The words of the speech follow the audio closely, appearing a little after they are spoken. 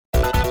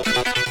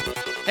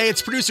Hey,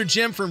 it's producer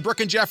Jim from Brooke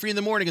and Jeffrey in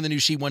the morning on the new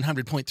She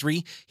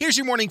 100.3. Here's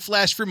your morning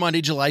flash for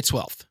Monday, July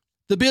 12th.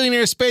 The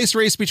billionaire space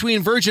race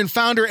between Virgin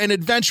founder and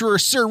adventurer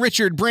Sir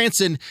Richard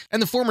Branson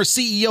and the former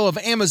CEO of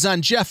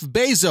Amazon Jeff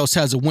Bezos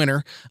has a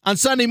winner. On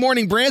Sunday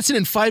morning, Branson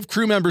and 5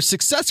 crew members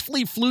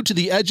successfully flew to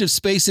the edge of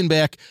space and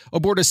back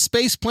aboard a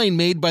space plane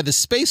made by the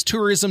space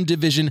tourism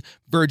division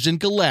Virgin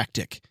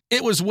Galactic.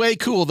 It was way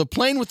cool. The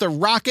plane with a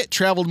rocket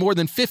traveled more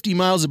than 50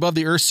 miles above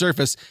the Earth's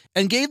surface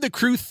and gave the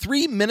crew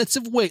 3 minutes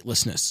of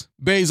weightlessness.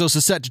 Bezos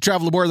is set to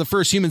travel aboard the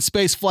first human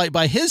space flight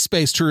by his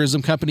space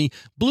tourism company,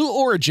 Blue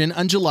Origin,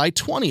 on July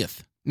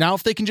 20th. Now,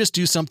 if they can just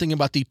do something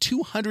about the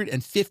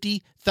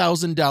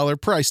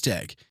 $250,000 price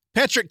tag.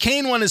 Patrick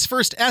Kane won his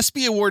first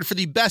ESPY award for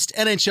the best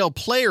NHL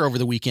player over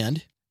the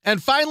weekend.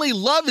 And finally,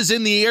 love is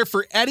in the air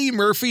for Eddie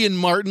Murphy and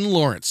Martin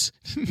Lawrence.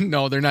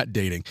 No, they're not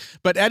dating,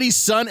 but Eddie's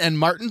son and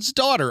Martin's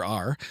daughter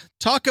are.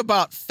 Talk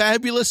about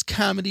fabulous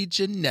comedy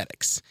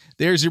genetics.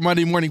 There's your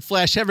Monday morning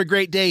flash. Have a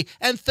great day,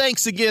 and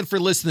thanks again for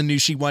listening to New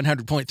She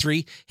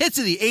 100.3. Hits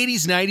of the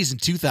 80s, 90s,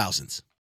 and 2000s.